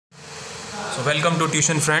So welcome to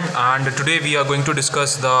Tuition Friend, and today we are going to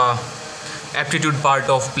discuss the aptitude part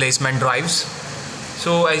of placement drives.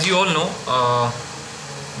 So as you all know,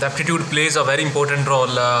 the aptitude plays a very important role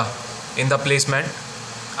in the placement,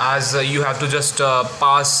 as you have to just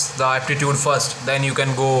pass the aptitude first, then you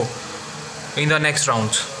can go in the next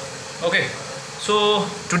rounds. Okay, so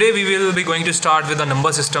today we will be going to start with the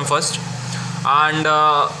number system first, and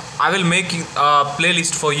I will make a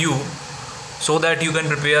playlist for you so that you can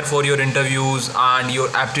prepare for your interviews and your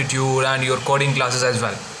aptitude and your coding classes as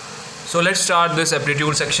well. So let's start this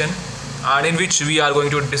aptitude section, and in which we are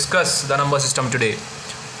going to discuss the number system today.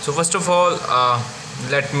 So first of all,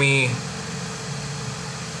 let me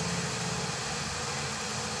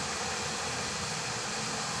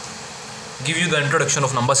give you the introduction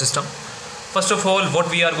of number system. First of all,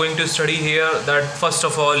 what we are going to study here, that first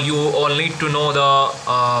of all you all need to know the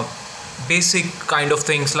basic kind of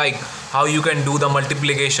things, like how you can do the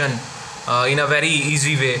multiplication in a very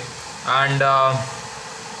easy way, and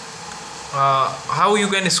how you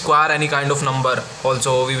can square any kind of number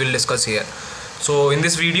also we will discuss here. So in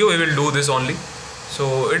this video we will do this only.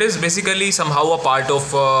 So it is basically somehow a part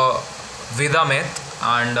of Veda math,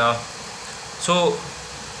 and so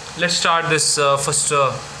let's start this first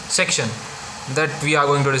section, that we are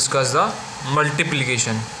going to discuss the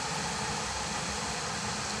multiplication.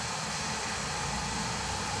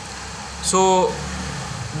 So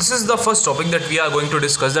this is the first topic that we are going to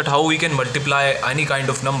discuss, that how we can multiply any kind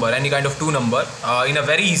of number, any kind of two number in a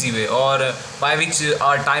very easy way, or by which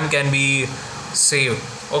our time can be saved.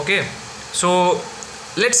 Okay, so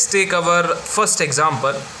let's take our first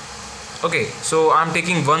example. Okay, so I'm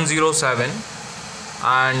taking 107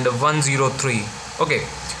 and 103. Okay,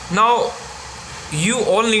 now you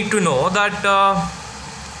all need to know that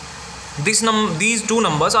these two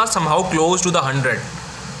numbers are somehow close to the 100.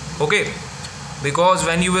 Okay, because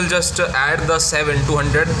when you will just add the 7 to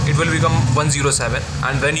 100, it will become 107,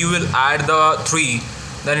 and when you will add the 3,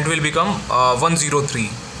 then it will become 103.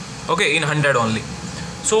 Okay, in 100 only.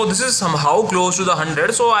 So this is somehow close to the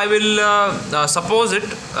 100. So I will suppose it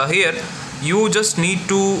here. You just need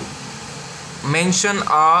to mention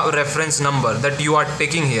a reference number that you are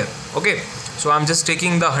taking here. Okay, so I'm just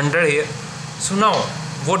taking the 100 here. So now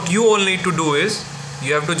what you all need to do is,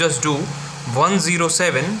 you have to just do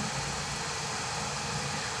 107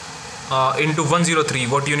 into 103.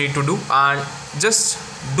 What you need to do, and just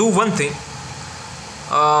do one thing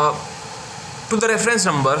to the reference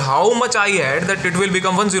number, how much I add, that it will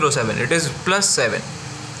become 107. It is plus 7,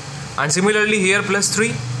 and similarly here plus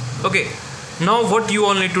 3. Okay, now what you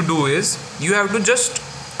all need to do is, you have to just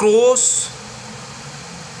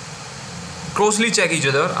closely check each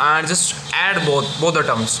other and just add both the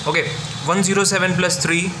terms. Okay, 107 plus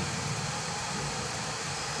 3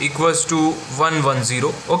 equals to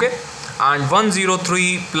 110. Okay, and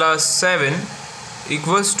 103 plus 7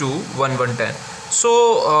 equals to 1110.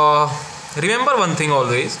 So remember one thing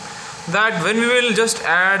always, that when we will just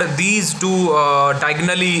add these two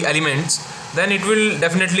diagonally elements, then it will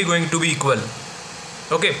definitely going to be equal.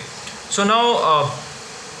 Okay, so now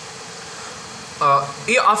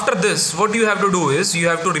after this, what you have to do is, you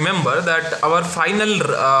have to remember that our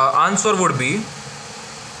final answer would be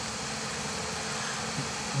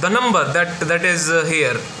the number that is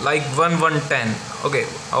here, like 1110, okay,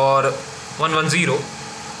 or 110,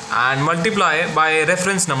 and multiply by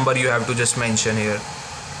reference number. You have to just mention here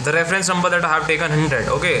the reference number that I have taken, 100.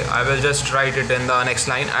 Okay, I will just write it in the next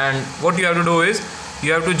line, and what you have to do is,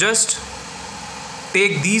 you have to just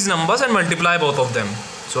take these numbers and multiply both of them.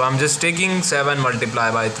 So I'm just taking 7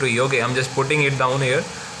 multiplied by 3. Okay, I'm just putting it down here,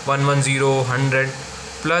 110, 100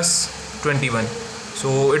 plus 21.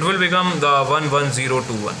 So it will become the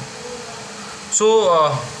 11021.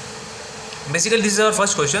 So basically this is our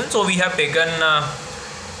first question. So we have taken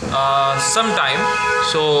some time.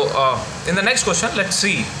 So in the next question, let's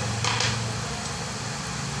see.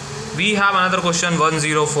 We have another question,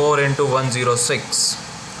 104 into 106.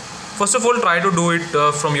 First of all, try to do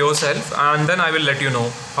it from yourself, and then I will let you know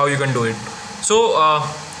how you can do it. So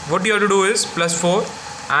what you have to do is, plus 4,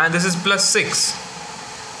 and this is plus 6.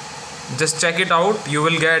 Just check it out. You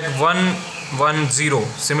will get 110.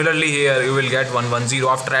 Similarly here you will get 110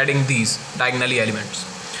 after adding these diagonally elements.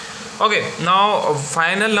 Okay, now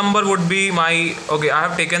final number would be my, okay, I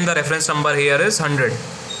have taken the reference number here is 100.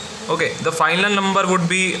 Okay, the final number would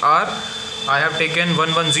be R. I have taken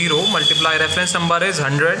 110, multiply reference number is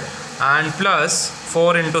 100, and plus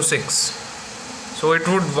 4 into 6. So it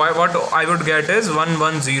would, what I would get is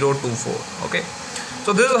 11024. Okay,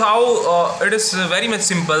 so this is how it is very much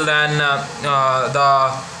simple than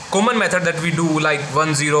the common method that we do, like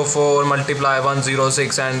 104 multiply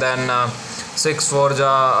 106 and then 6 for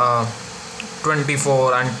the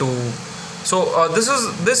 24 and 2. So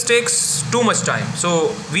this takes too much time.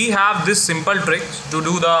 So we have this simple trick to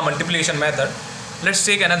do the multiplication method. Let's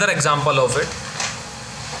take another example of it.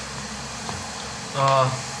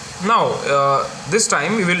 Now this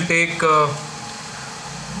time we will take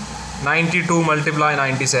 92 multiply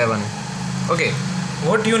 97. Okay,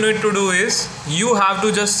 what you need to do is you have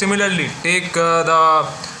to just similarly take the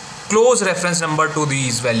close reference number to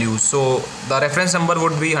these values. So the reference number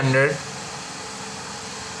would be 100.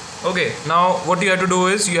 Okay, now what you have to do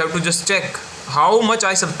is you have to just check how much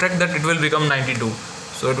I subtract that it will become 92.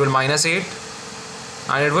 So it will minus 8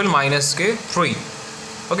 and it will minus 3.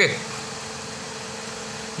 Okay,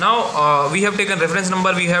 now we have taken reference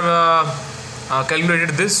number, we have calculated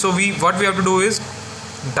this. So what we have to do is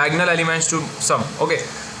diagonal elements to sum. Okay,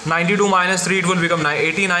 92 minus 3, it will become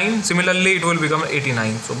 89. Similarly it will become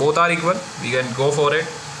 89. So both are equal, we can go for it.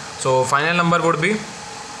 So final number would be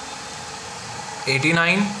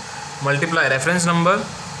 89 multiply reference number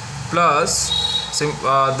plus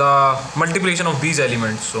the multiplication of these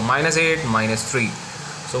elements. So minus 8 minus 3.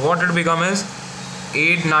 So what it become is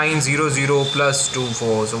 8900 plus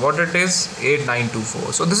 24. So what it is,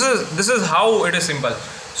 8924. So this is how it is simple.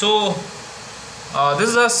 So this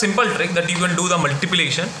is a simple trick that you can do the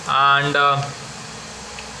multiplication, and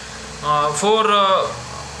for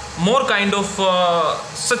more kind of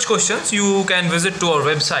such questions you can visit to our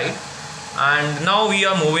website. And now we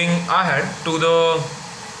are moving ahead to the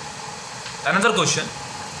another question.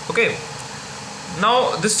 Okay,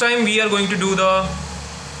 now this time we are going to do the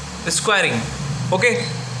squaring. Okay,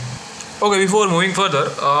 before moving further,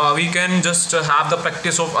 we can just have the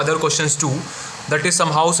practice of other questions too, that is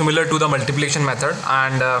somehow similar to the multiplication method.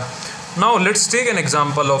 And now let's take an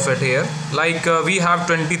example of it here. Like we have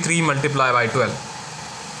 23 multiply by 12.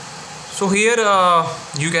 So here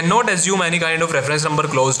you cannot assume any kind of reference number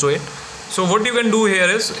close to it. So what you can do here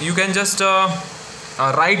is you can just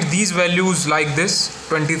write these values like this,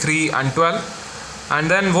 23 and 12, and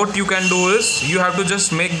then what you can do is you have to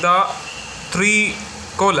just make the 3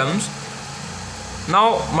 columns.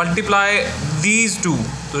 Now multiply these two.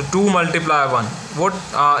 So 2 multiply 1. What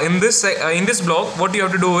in this block what you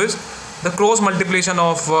have to do is the cross multiplication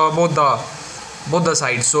of both the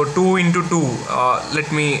sides. So 2 into 2, let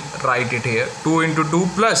me write it here, 2 into 2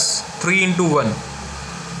 plus 3 into 1.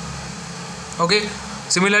 Okay,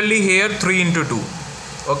 similarly here 3 into 2.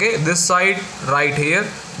 Okay, this side right here,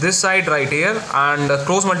 this side right here, and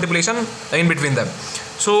cross multiplication in between them.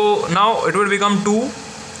 So now it will become 2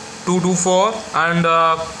 to 4 and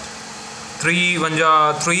 3 1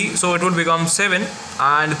 ja 3. So it will become 7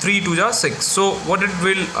 and 3 2 ja 6. So what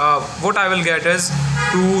I will get is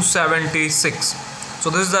 276.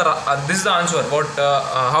 So this is the answer.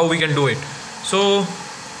 How we can do it. So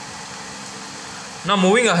now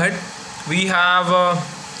moving ahead, we have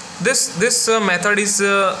this method is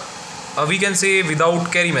we can say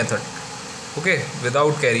without carry method. Okay,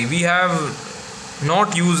 without carry, we have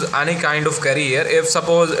not use any kind of carry here. If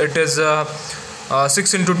suppose it is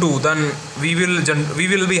 6 into 2, then we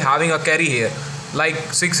will be having a carry here, like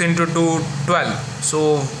 6 into 2 12.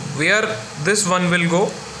 So where this one will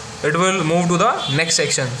go, it will move to the next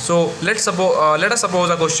section. So let us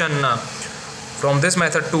suppose a question from this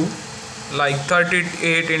method too, like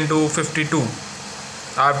 38 into 52.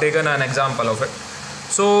 I have taken an example of it.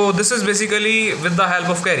 So this is basically with the help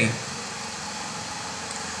of carry,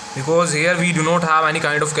 because here we do not have any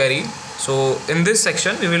kind of carry. So in this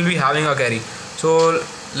section we will be having a carry. So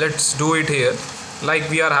let's do it here. Like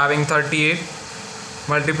we are having 38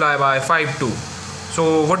 multiply by 5 2.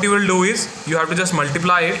 So what you will do is you have to just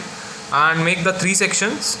multiply it and make the 3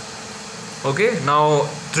 sections. Okay, now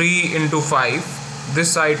 3 into 5,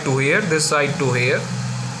 this side to here, this side to here,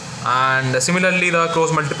 and similarly the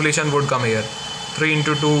cross multiplication would come here, 3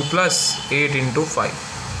 into 2 plus 8 into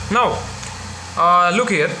 5. Now look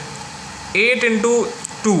here, 8 into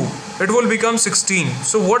 2, it will become 16.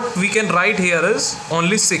 So what we can write here is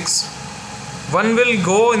only 6. One will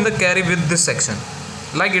go in the carry with this section,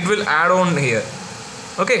 like it will add on here.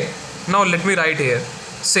 Okay, now let me write here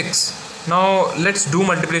 6. Now let's do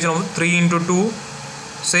multiplication of 3 into 2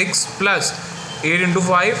 6 plus 8 into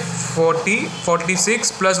 5 40,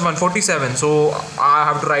 46 plus 1 47. So I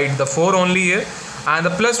have to write the 4 only here, and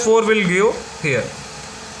the plus 4 will give here.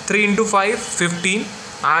 3 into 5 15,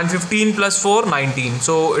 and 15 plus 4 19.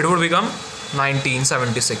 So it would become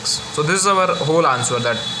 1976. So this is our whole answer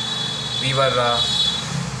that we were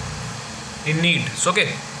in need. So okay,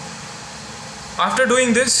 After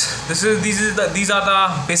doing these are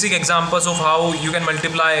the basic examples of how you can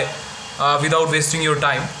multiply without wasting your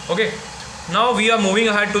time. Okay, now we are moving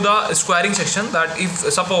ahead to the squaring section. That if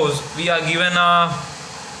suppose we are given a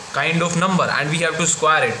kind of number and we have to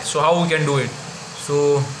square it, so how we can do it?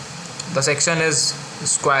 So the section is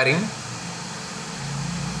squaring.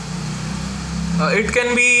 It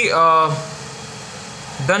can be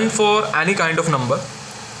done for any kind of number.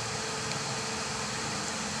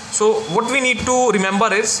 So what we need to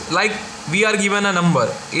remember is, like, we are given a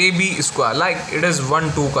number ab square, like it is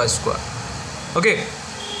 1 2 ka square. Okay,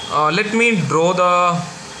 let me draw the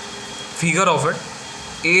figure of it.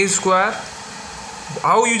 A square,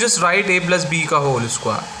 how you just write a plus b ka whole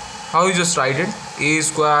square? How you just write it? A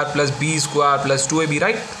square plus b square plus 2ab,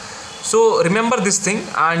 right? So remember this thing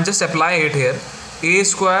and just apply it here. A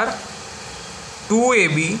square,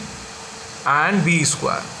 2ab and b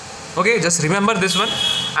square. Okay, just remember this one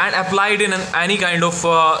and apply it in any kind of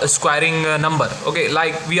squaring number. Okay,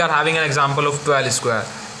 like we are having an example of 12 square.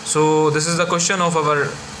 So this is the question of our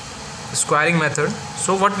squaring method.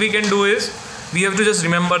 So what we can do is, we have to just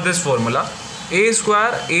remember this formula. A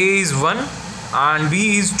square, a is 1 and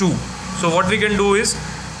b is 2. So what we can do is,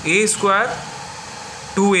 a square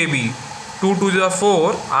 2ab, 2 to the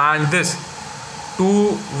 4, and this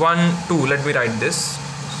 2 1 2. Let me write this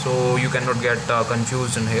so you cannot get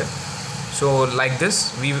confused in here. So like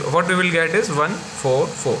this, what we will get is 1 4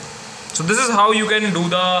 4. So this is how you can do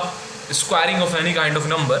the squaring of any kind of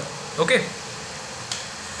number. Okay,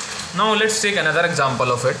 now let's take another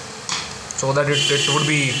example of it so that it would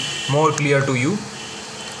be more clear to you.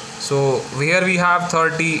 So here we have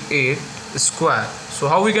 38 square. So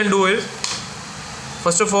how we can do it?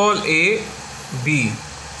 First of all, a b.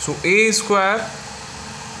 So a square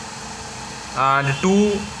and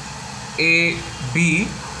 2ab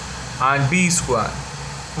and b square.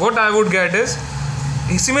 What I would get is,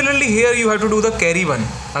 similarly here you have to do the carry one,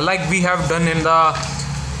 like we have done in the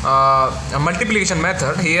multiplication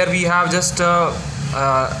method. Here we have just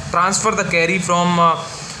transfer the carry from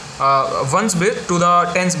ones bit to the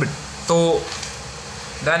tens bit. So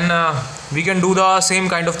then we can do the same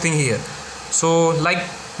kind of thing here. So like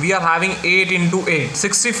we are having 8 into 8,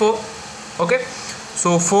 64. Okay,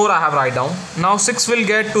 so 4 I have write down. Now 6 will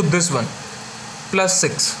get to this one plus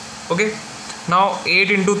 6. Okay, now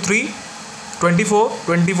 8 into 3, 24,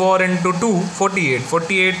 24 into 2, 48,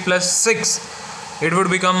 48 plus 6, it would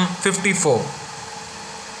become 54.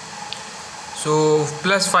 So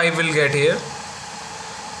plus 5 will get here.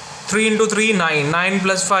 3 into 3, 9, 9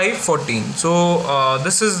 plus 5, 14. So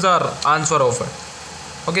this is the answer of it.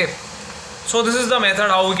 Okay, so this is the method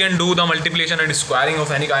how we can do the multiplication and squaring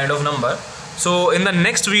of any kind of number. So in the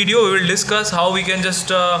next video we will discuss how we can just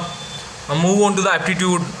move on to the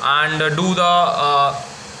aptitude and do the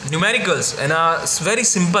numericals in a very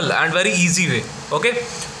simple and very easy way. Okay,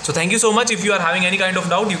 so thank you so much. If you are having any kind of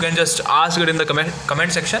doubt, you can just ask it in the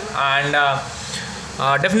comment section, and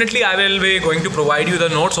definitely I will be going to provide you the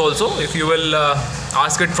notes also if you will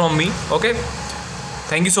ask it from me. Okay,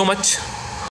 thank you so much.